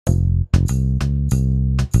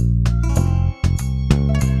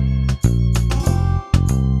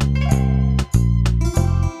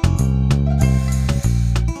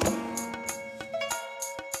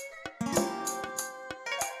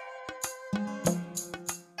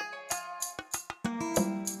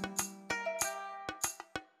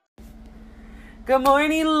Good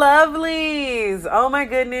morning, lovelies. Oh my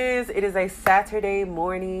goodness. It is a Saturday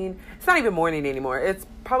morning. It's not even morning anymore. It's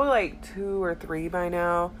probably like 2 or 3 by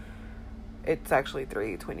now. It's actually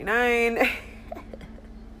 3:29.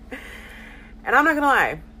 And I'm not gonna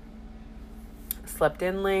lie. Slept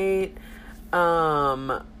in late.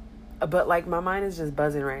 But like my mind is just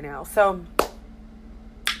buzzing right now. So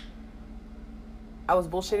I was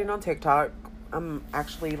bullshitting on TikTok. I'm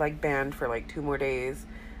actually like banned for like 2 more days.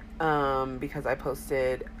 Because I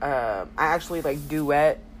posted, I actually like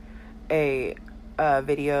duet a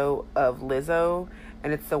video of Lizzo,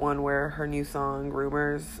 and it's the one where her new song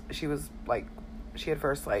Rumors, she had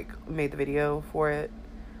first like made the video for it.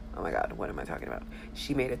 Oh my God, what am I talking about?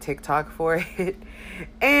 She made a TikTok for it.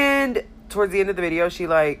 And towards the end of the video, she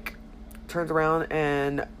like turns around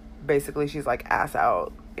and basically she's like ass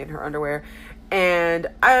out in her underwear. And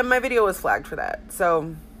my video was flagged for that.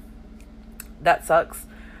 So that sucks.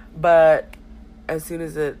 But as soon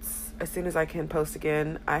as I can post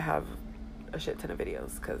again, I have a shit ton of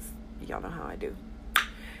videos because y'all know how I do.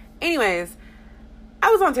 Anyways,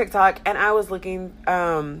 I was on TikTok and I was looking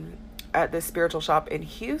at this spiritual shop in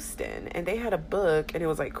Houston, and they had a book and it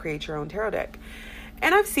was like Create Your Own Tarot Deck.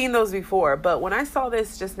 And I've seen those before, but when I saw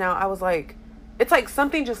this just now, I was like, it's like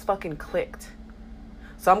something just fucking clicked.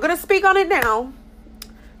 So I'm going to speak on it now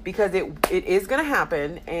because it is going to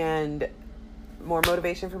happen, and more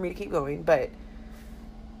motivation for me to keep going. But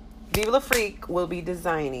Viva La Freak will be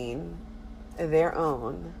designing their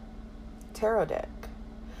own tarot deck.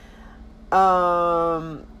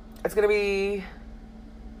 It's gonna be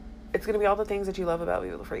all the things that you love about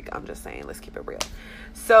Viva La Freak. I'm just saying, let's keep it real.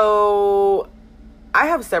 So I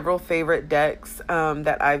have several favorite decks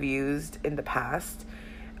that I've used in the past,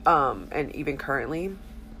 and even currently.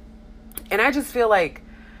 And I just feel like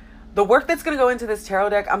the work that's going to go into this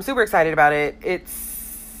tarot deck, I'm super excited about it.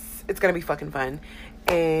 It's going to be fucking fun.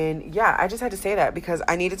 And yeah, I just had to say that because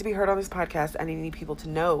I need it to be heard on this podcast, and I need people to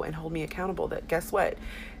know and hold me accountable that guess what?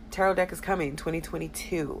 Tarot deck is coming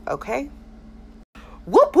 2022. Okay.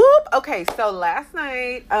 Whoop whoop. Okay. So last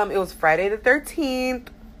night, it was Friday the 13th.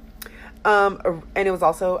 And it was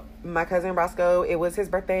also my cousin Roscoe. It was his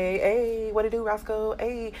birthday. Hey, what to do, Roscoe?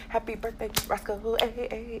 Hey, happy birthday, Roscoe.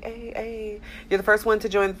 Hey. You're the first one to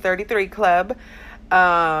join the 33 Club.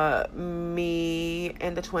 Me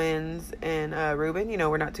and the twins and Ruben. You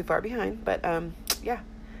know, we're not too far behind. But yeah.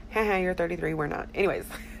 Haha, you're 33. We're not. Anyways.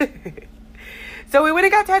 So we went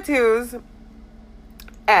and got tattoos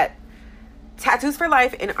at Tattoos for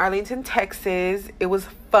Life in Arlington, Texas. It was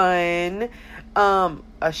fun.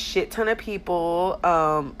 A shit ton of people,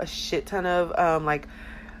 a shit ton of like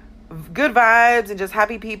good vibes and just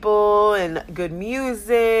happy people and good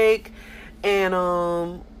music, and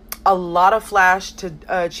a lot of flash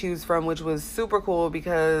to choose from, which was super cool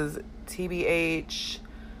because TBH,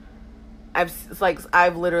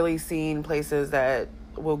 I've literally seen places that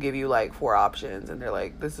will give you like 4 options and they're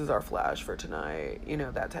like, this is our flash for tonight, you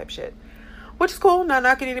know, that type shit. Which is cool, not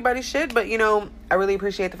knocking anybody's shit, but, you know, I really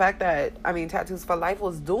appreciate the fact that, Tattoos for Life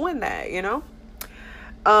was doing that, you know?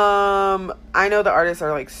 I know the artists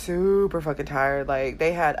are, like, super fucking tired. Like,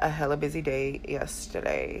 they had a hella busy day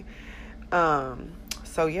yesterday.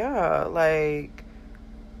 So, yeah, like,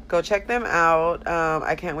 go check them out.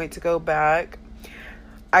 I can't wait to go back.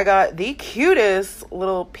 I got the cutest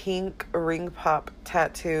little pink ring pop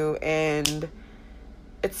tattoo, and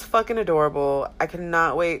it's fucking adorable. I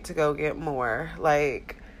cannot wait to go get more.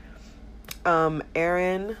 Like,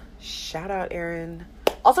 Erin, shout out Erin.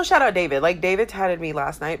 Also shout out David. Like, David tatted me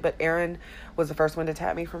last night, but Erin was the first one to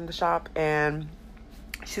tat me from the shop, and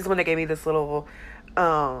she's the one that gave me this little,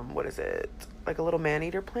 what is it? Like a little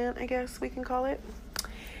man-eater plant, I guess we can call it.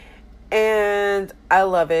 And I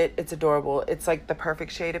love it. It's adorable. It's like the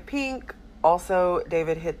perfect shade of pink. Also,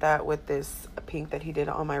 David hit that with this pink that he did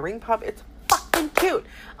on my ring pop. It's fucking cute.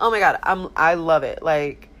 Oh my God. I love it.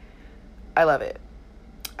 Like, I love it.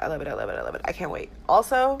 I love it. I can't wait.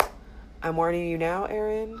 Also, I'm warning you now,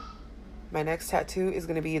 Erin. My next tattoo is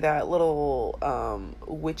going to be that little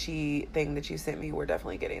witchy thing that you sent me. We're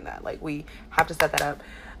definitely getting that. Like, we have to set that up.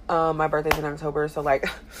 My birthday's in October, so like,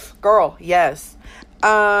 girl, yes.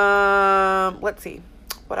 Let's see.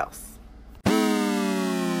 What else?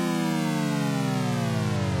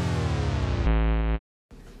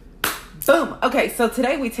 Boom. Okay, so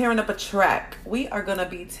today we tearing up a track. We are going to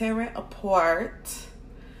be tearing apart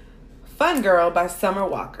Fun Girl by Summer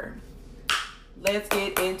Walker. Let's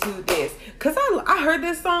get into this. Because I heard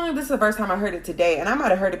this song. This is the first time I heard it today. And I might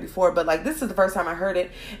have heard it before, but like, this is the first time I heard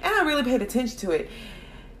it. And I really paid attention to it.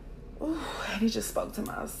 Ooh, and it just spoke to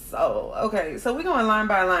my soul. Okay, so we're going line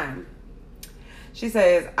by line. She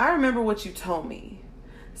says, I remember what you told me.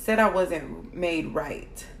 Said I wasn't made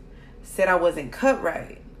right. Said I wasn't cut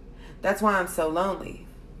right. That's why I'm so lonely.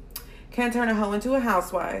 Can't turn a hoe into a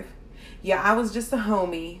housewife. Yeah, I was just a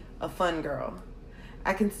homie, a fun girl.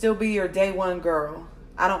 I can still be your day one girl.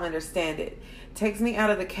 I don't understand it. Takes me out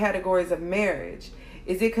of the categories of marriage.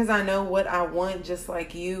 Is it because I know what I want just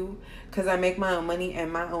like you? Because I make my own money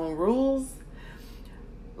and my own rules?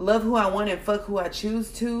 Love who I want and fuck who I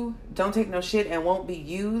choose to. Don't take no shit and won't be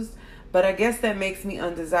used. But I guess that makes me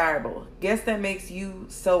undesirable. Guess that makes you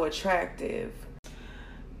so attractive.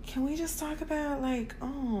 Can we just talk about like,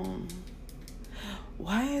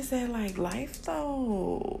 why is that like life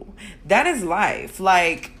though? That is life.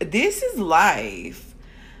 Like, this is life.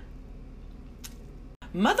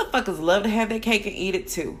 Motherfuckers love to have their cake and eat it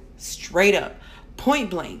too. Straight up. Point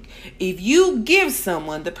blank. If you give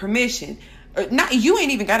someone the permission, or not, you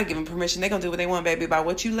ain't even got to give them permission. They gonna do what they want, baby. By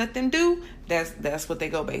what you let them do, that's what they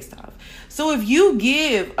go based off. So if you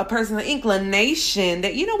give a person the inclination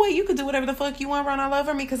that, you know what, you could do whatever the fuck you want around all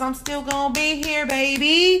over me because I'm still gonna be here,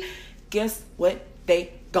 baby. Guess what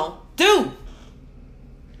they gonna do?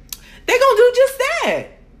 They gonna do just that.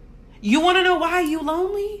 You want to know why you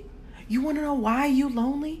lonely? You want to know why you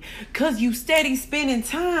lonely? Because you steady spending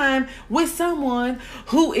time with someone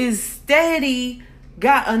who is steady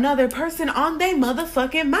got another person on their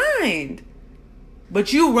motherfucking mind.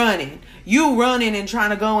 But you running and trying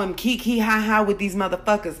to go and kiki ha with these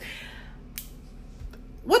motherfuckers.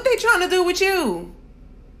 What they trying to do with you?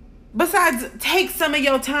 Besides take some of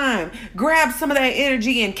your time, grab some of that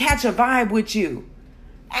energy and catch a vibe with you.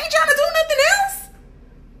 Ain't trying to do nothing else.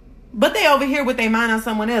 But they over here with their mind on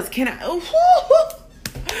someone else.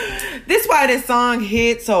 This why this song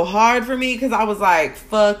hit so hard for me, because I was like,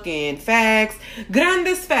 fucking facts.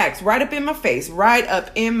 Grandes facts. Right up in my face. Right up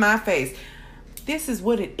in my face. This is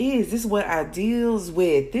what it is. This is what I deals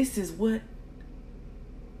with. This is what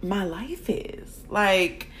my life is.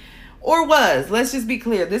 Like, or was. Let's just be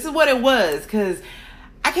clear. This is what it was, because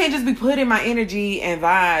I can't just be putting my energy and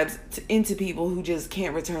vibes into people who just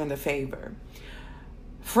can't return the favor.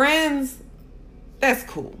 Friends, that's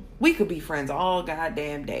cool. We could be friends all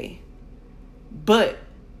goddamn day. But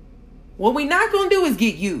what we not gonna do is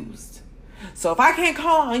get used. So if I can't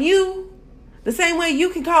call on you the same way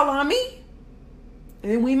you can call on me,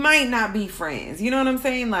 then we might not be friends. You know what I'm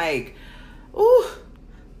saying? Like, ooh,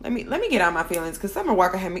 let me get out my feelings, because Summer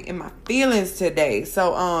Walker had me in my feelings today.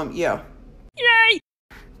 So yeah. Yay!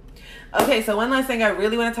 Okay, so one last thing I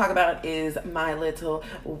really want to talk about is my little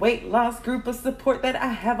weight loss group of support that I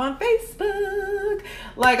have on Facebook.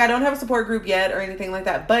 Like, I don't have a support group yet or anything like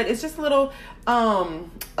that, but it's just a little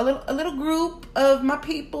group of my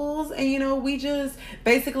peoples, and you know, we just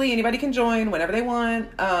basically anybody can join whenever they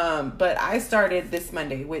want. But I started this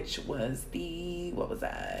Monday, which was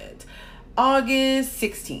August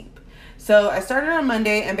 16th. So I started on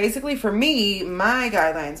Monday, and basically for me, my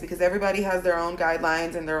guidelines, because everybody has their own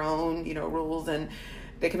guidelines and their own, you know, rules, and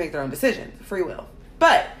they can make their own decisions, free will.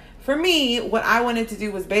 But for me, what I wanted to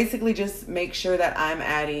do was basically just make sure that I'm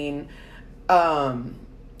adding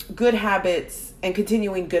good habits and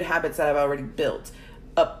continuing good habits that I've already built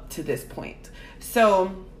up to this point.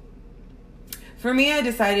 So for me, I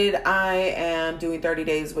decided I am doing 30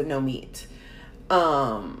 days with no meat.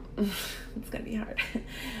 It's gonna be hard.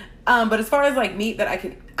 But as far as like meat that I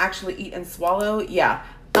can actually eat and swallow, yeah.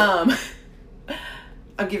 I'm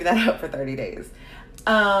giving that up for 30 days.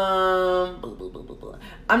 I'm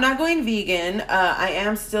not going vegan. I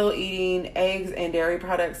am still eating eggs and dairy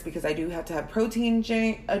products because I do have to have protein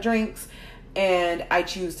drinks, and I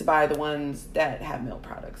choose to buy the ones that have milk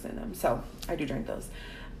products in them. So I do drink those.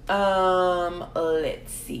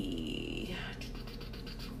 Let's see.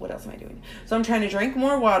 What else am I doing? So I'm trying to drink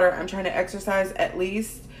more water. I'm trying to exercise at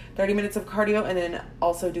least 30 minutes of cardio, and then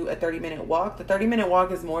also do a 30-minute walk. The 30-minute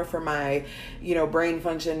walk is more for my, you know, brain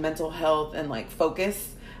function, mental health, and like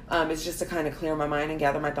focus. It's just to kind of clear my mind and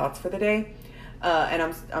gather my thoughts for the day.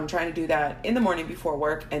 And I'm trying to do that in the morning before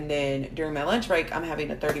work, and then during my lunch break, I'm having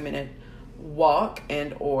a 30-minute walk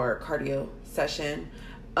and or cardio session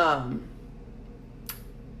for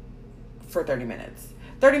 30 minutes.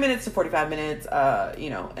 30 minutes to 45 minutes, you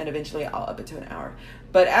know, and eventually I'll up it to an hour.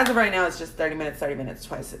 But as of right now, it's just 30 minutes,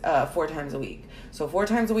 twice, 4 times a week. So 4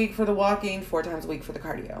 times a week for the walking, 4 times a week for the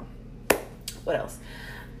cardio. What else?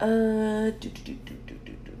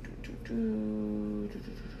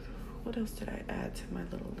 What else did I add to my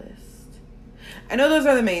little list? I know those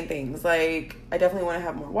are the main things. Like, I definitely want to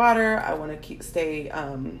have more water. I want to stay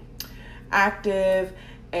active.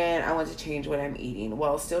 And I want to change what I'm eating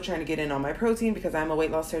while still trying to get in on my protein, because I'm a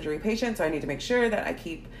weight loss surgery patient. So I need to make sure that I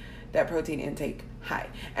keep that protein intake high.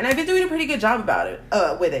 And I've been doing a pretty good job about it,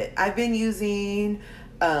 with it. I've been using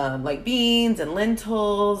like beans and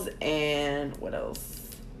lentils and what else?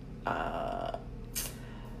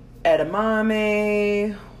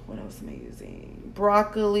 Edamame. What else am I using?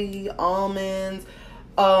 Broccoli, almonds.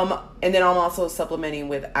 And then I'm also supplementing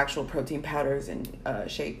with actual protein powders and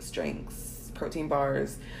shakes, drinks, protein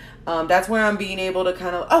bars. That's where I'm being able to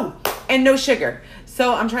kind of, and no sugar.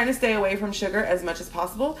 So I'm trying to stay away from sugar as much as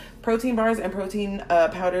possible. Protein bars and protein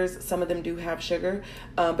powders, some of them do have sugar,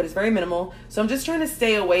 but it's very minimal. So I'm just trying to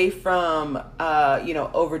stay away from,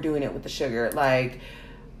 overdoing it with the sugar. Like,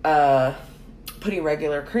 putting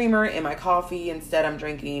regular creamer in my coffee. Instead, I'm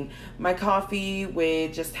drinking my coffee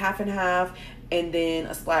with just half and half, and then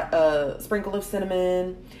a sprinkle of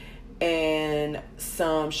cinnamon and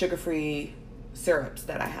some sugar-free syrups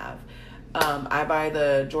that I have. I buy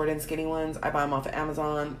the Jordan Skinny ones. I buy them off of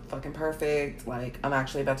Amazon. Fucking perfect. Like, I'm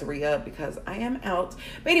actually about to re-up because I am out.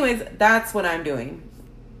 But anyways, that's what I'm doing.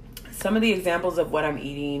 Some of the examples of what I'm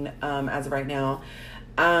eating as of right now.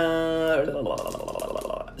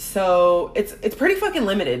 So it's pretty fucking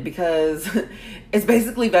limited because it's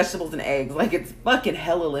basically vegetables and eggs. Like, it's fucking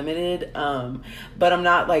hella limited. But I'm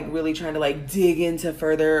not like really trying to like dig into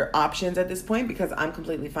further options at this point because I'm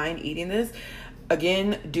completely fine eating this.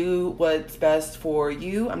 Again, do what's best for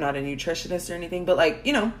you. I'm not a nutritionist or anything, but like,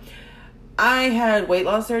 I had weight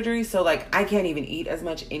loss surgery, so like I can't even eat as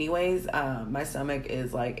much anyways. My stomach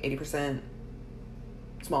is like 80%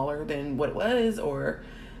 smaller than what it was, or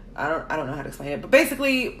I don't know how to explain it, but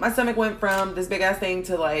basically my stomach went from this big ass thing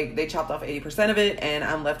to like they chopped off 80% of it and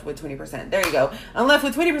I'm left with 20%. There you go. I'm left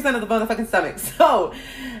with 20% of the motherfucking stomach. So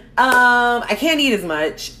I can't eat as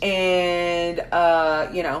much, and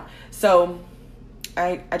so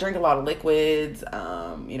I drink a lot of liquids,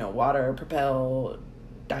 water, Propel,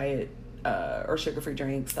 diet, or sugar-free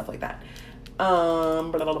drinks, stuff like that. Where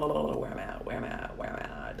am I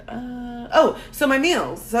at? So my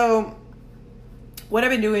meals. So what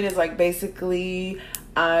I've been doing is like basically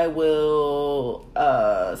I will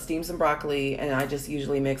steam some broccoli, and I just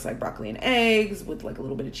usually mix like broccoli and eggs with like a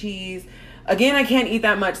little bit of cheese. Again, I can't eat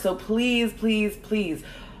that much, so please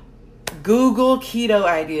Google keto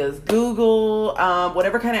ideas. Google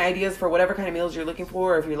whatever kind of ideas for whatever kind of meals you're looking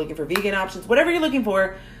for, or if you're looking for vegan options, whatever you're looking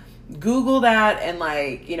for, Google that and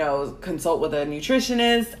like, consult with a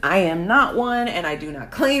nutritionist. I am not one, and I do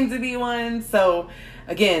not claim to be one. So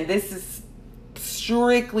again, this is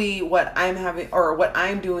strictly what I'm having or what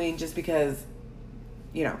I'm doing just because,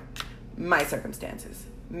 my circumstances.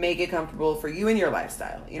 Make it comfortable for you and your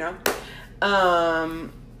lifestyle,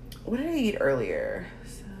 What did I eat earlier?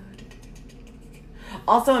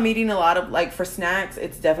 Also, I'm eating a lot of, like, for snacks,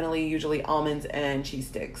 it's definitely usually almonds and cheese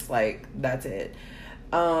sticks. Like, that's it.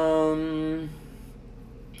 Let's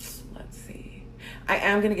see. I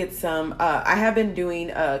am going to get some, I have been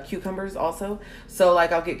doing cucumbers also. So,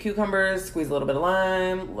 like, I'll get cucumbers, squeeze a little bit of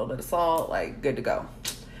lime, a little bit of salt, like, good to go.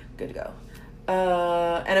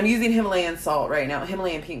 And I'm using Himalayan pink salt right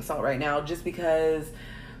now, just because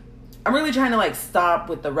I'm really trying to, like, stop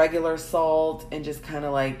with the regular salt and just kind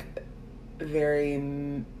of, like,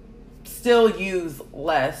 still use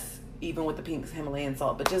less, even with the pink Himalayan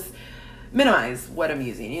salt, but just minimize what I'm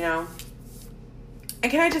using, And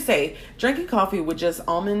can I just say, drinking coffee with just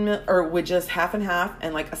almond milk or with just half and half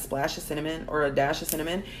and like a splash of cinnamon or a dash of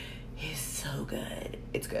cinnamon is so good.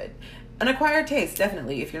 It's good. An acquired taste,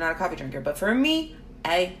 definitely, if you're not a coffee drinker, but for me,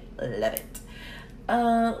 I love it.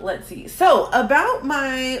 Let's see. So about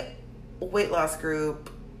my weight loss group,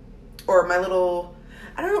 or my little,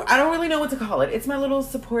 I don't really know what to call it. It's my little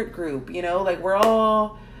support group, like we're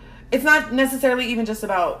all, it's not necessarily even just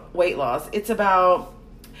about weight loss. It's about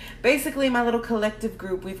basically my little collective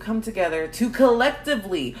group. We've come together to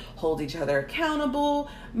collectively hold each other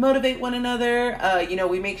accountable, motivate one another.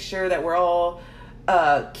 We make sure that we're all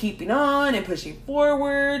keeping on and pushing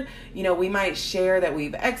forward. We might share that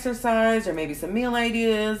we've exercised or maybe some meal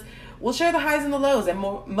ideas. We'll share the highs and the lows. And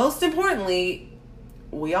most importantly,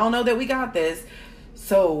 we all know that we got this.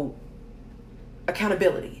 So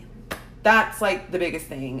accountability, that's like the biggest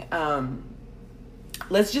thing.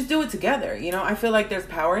 Let's just do it together. I feel like there's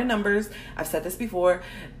power in numbers. I've said this before.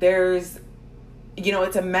 There's,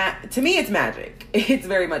 to me, it's magic. It's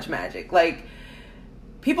very much magic. Like,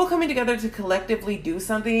 people coming together to collectively do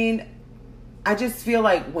something. I just feel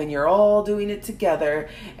like when you're all doing it together,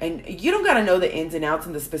 and you don't got to know the ins and outs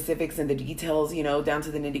and the specifics and the details, down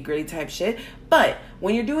to the nitty gritty type shit. But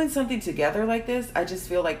when you're doing something together like this, I just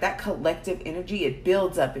feel like that collective energy, it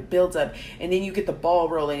builds up. And then you get the ball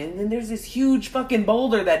rolling, and then there's this huge fucking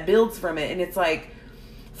boulder that builds from it. And it's like,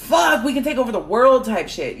 fuck, we can take over the world type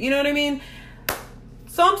shit. You know what I mean?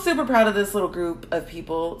 So I'm super proud of this little group of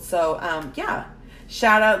people. So, yeah.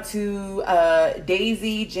 Shout out to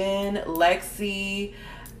Daisy, Jen, Lexi.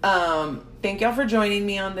 Thank y'all for joining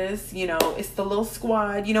me on this. You know, it's the little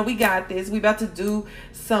squad. You know, we got this. We about to do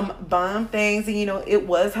some bomb things. And, you know, it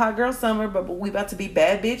was hot girl summer, but we about to be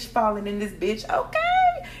bad bitch falling in this bitch.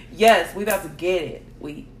 Okay. Yes, we about to get it.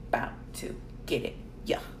 We about to get it.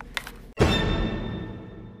 Yeah.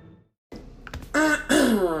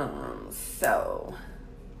 So,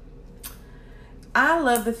 I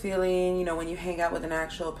love the feeling, you know, when you hang out with an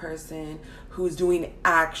actual person who's doing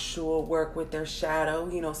actual work with their shadow,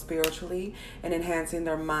 you know, spiritually and enhancing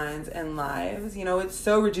their minds and lives. You know, it's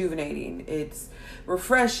so rejuvenating. It's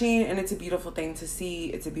refreshing, and it's a beautiful thing to see.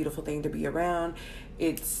 It's a beautiful thing to be around.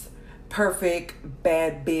 It's perfect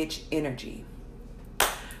bad bitch energy.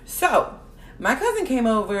 So, my cousin came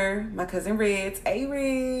over, my cousin Ritz,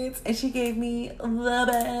 and she gave me the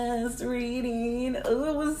best reading.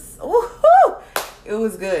 It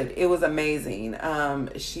was good. It was amazing.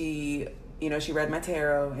 She read my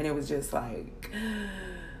tarot, and it was just like,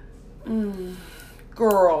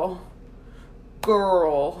 girl.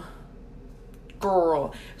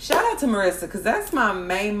 Shout out to Marissa, because that's my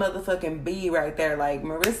main motherfucking B right there. Like,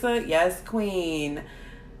 Marissa, yes, queen.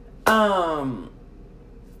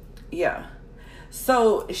 Yeah.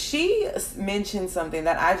 So she mentioned something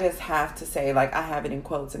that I just have to say, like, I have it in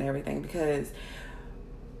quotes and everything, because,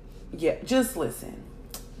 yeah, just listen.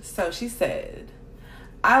 So she said,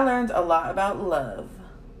 I learned a lot about love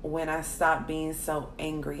when I stopped being so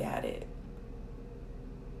angry at it.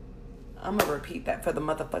 I'm going to repeat that for the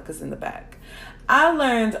motherfuckers in the back. I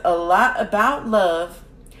learned a lot about love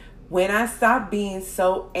when I stopped being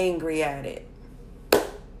so angry at it.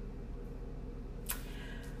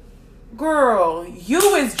 Girl,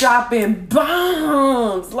 you is dropping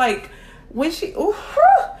bombs. Like, when she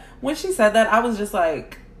said that, I was just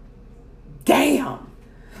like, damn.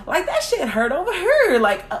 Like, that shit hurt over her.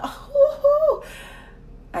 Like, I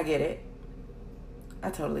get it.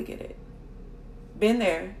 I totally get it. Been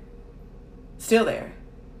there. Still there.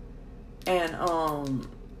 And,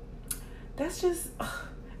 that's just,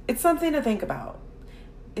 it's something to think about.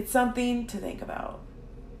 It's something to think about.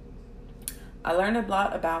 I learned a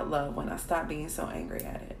lot about love when I stopped being so angry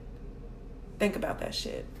at it. Think about that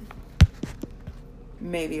shit.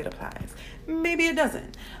 Maybe it applies. Maybe it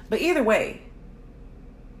doesn't. But either way,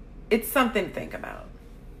 it's something to think about.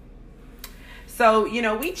 So, you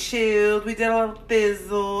know, we chilled. We did a little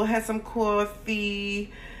thizzle. Had some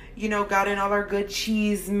coffee. You know, got in all our good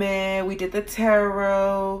cheese, man. We did the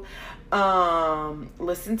tarot.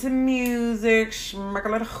 Listened to music. Smoke a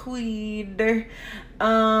little weed.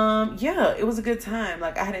 Yeah, it was a good time.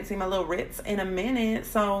 Like, I hadn't seen my little Ritz in a minute,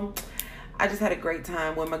 so I just had a great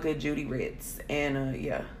time with my good Judy Ritz. And,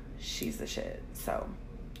 yeah, she's the shit. So,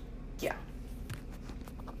 yeah.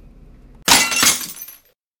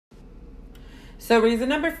 So, reason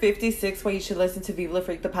number 56 why you should listen to Viva La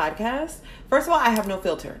Freak, the podcast. First of all, I have no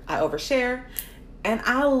filter. I overshare. And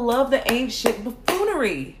I love the ain't shit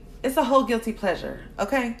buffoonery. It's a whole guilty pleasure,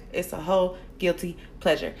 okay? It's a whole guilty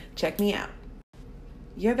pleasure. Check me out.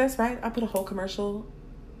 Yeah, that's right. I put a whole commercial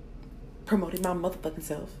promoting my motherfucking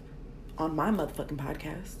self on my motherfucking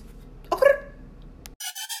podcast. Okay.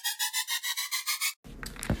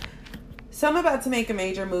 So I'm about to make a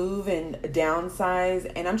major move and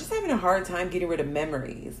downsize, and I'm just having a hard time getting rid of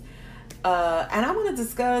memories. And I want to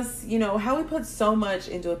discuss, you know, how we put so much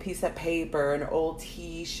into a piece of paper, an old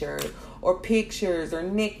t-shirt, or pictures, or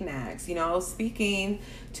knickknacks. You know, I was speaking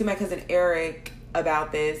to my cousin Eric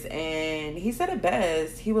about this, and he said it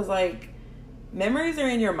best. He was like, memories are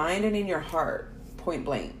in your mind and in your heart, point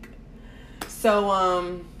blank.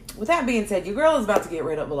 So, with that being said, your girl is about to get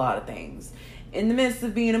rid of a lot of things. In the midst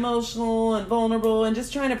of being emotional and vulnerable and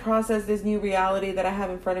just trying to process this new reality that I have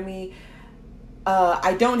in front of me,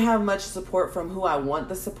 I don't have much support from who I want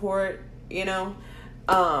the support, you know?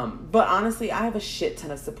 But honestly, I have a shit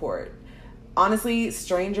ton of support. Honestly,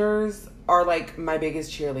 strangers are like my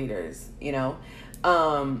biggest cheerleaders, you know?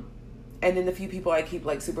 And then the few people I keep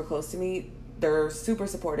like super close to me, they're super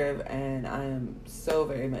supportive, and I am so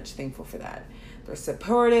very much thankful for that. They're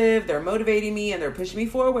supportive, they're motivating me, and they're pushing me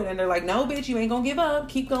forward, and they're like, no, bitch, you ain't gonna give up.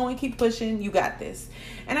 Keep going, keep pushing. You got this.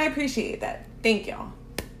 And I appreciate that. Thank y'all.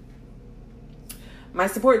 My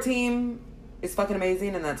support team is fucking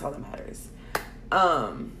amazing, and that's all that matters.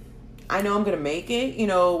 I know I'm gonna make it, you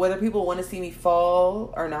know, whether people want to see me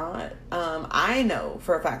fall or not. I know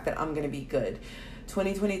for a fact that I'm gonna be good.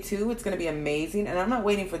 2022, it's gonna be amazing, and I'm not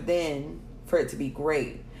waiting for it to be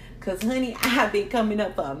great. Because, honey, I have been coming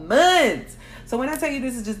up for months. So when I tell you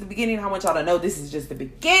this is just the beginning, I want y'all to know this is just the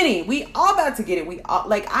beginning. We all about to get it. We all,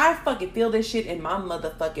 like, I fucking feel this shit in my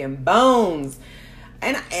motherfucking bones.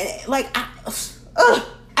 And I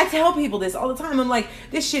tell people this all the time. I'm like,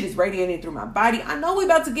 this shit is radiating through my body. I know we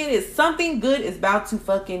about to get it. Something good is about to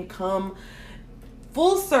fucking come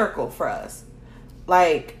full circle for us.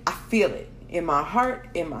 Like, I feel it in my heart,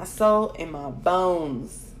 in my soul, in my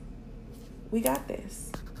bones. We got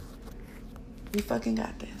this. We fucking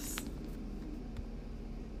got this.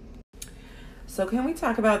 So can we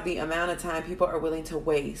talk about the amount of time people are willing to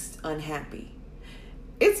waste unhappy?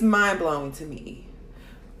 It's mind-blowing to me.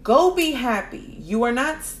 Go be happy. You are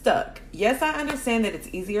not stuck. Yes, I understand that it's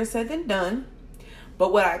easier said than done.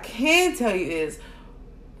 But what I can tell you is,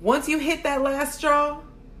 once you hit that last straw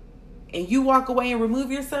and you walk away and remove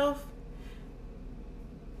yourself,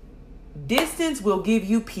 distance will give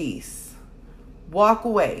you peace. Walk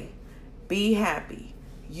away. Be happy.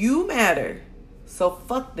 You matter. So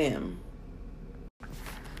fuck them.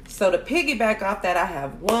 So to piggyback off that, I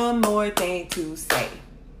have one more thing to say.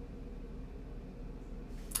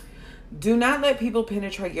 Do not let people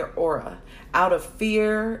penetrate your aura out of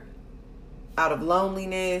fear, out of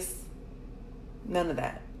loneliness, none of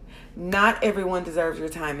that. Not everyone deserves your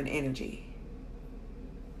time and energy.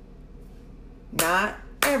 Not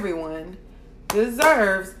everyone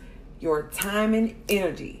deserves your time and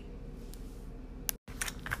energy.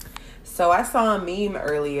 So I saw a meme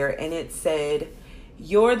earlier and it said,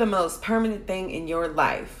 "You're the most permanent thing in your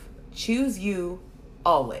life. Choose you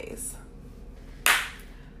always."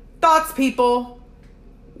 Thoughts, people.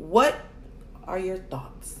 What are your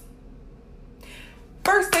thoughts?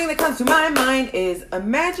 First thing that comes to my mind is,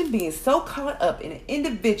 imagine being so caught up in an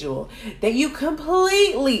individual that you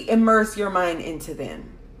completely immerse your mind into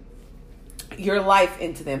them, your life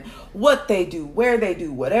into them, what they do, where they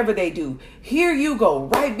do, whatever they do. Here you go,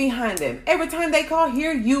 right behind them. Every time they call,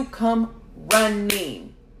 here you come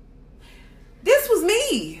running. This was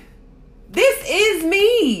me. This is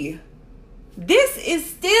me. This is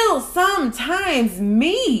still sometimes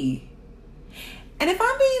me. And if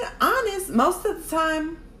I'm being honest, most of the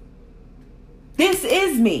time, this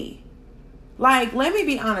is me. Like, let me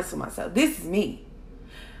be honest with myself. This is me.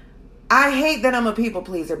 I hate that I'm a people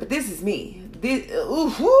pleaser, but this is me.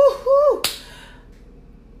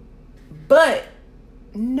 But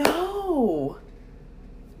no.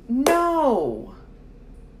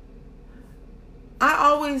 I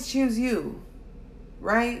always choose you,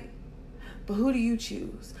 right? But who do you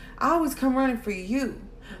choose? I always come running for you.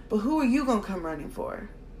 But who are you going to come running for?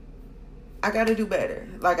 I got to do better.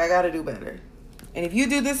 Like, I got to do better. And if you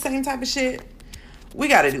do this same type of shit, we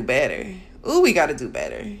got to do better. Ooh, we got to do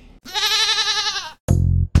better.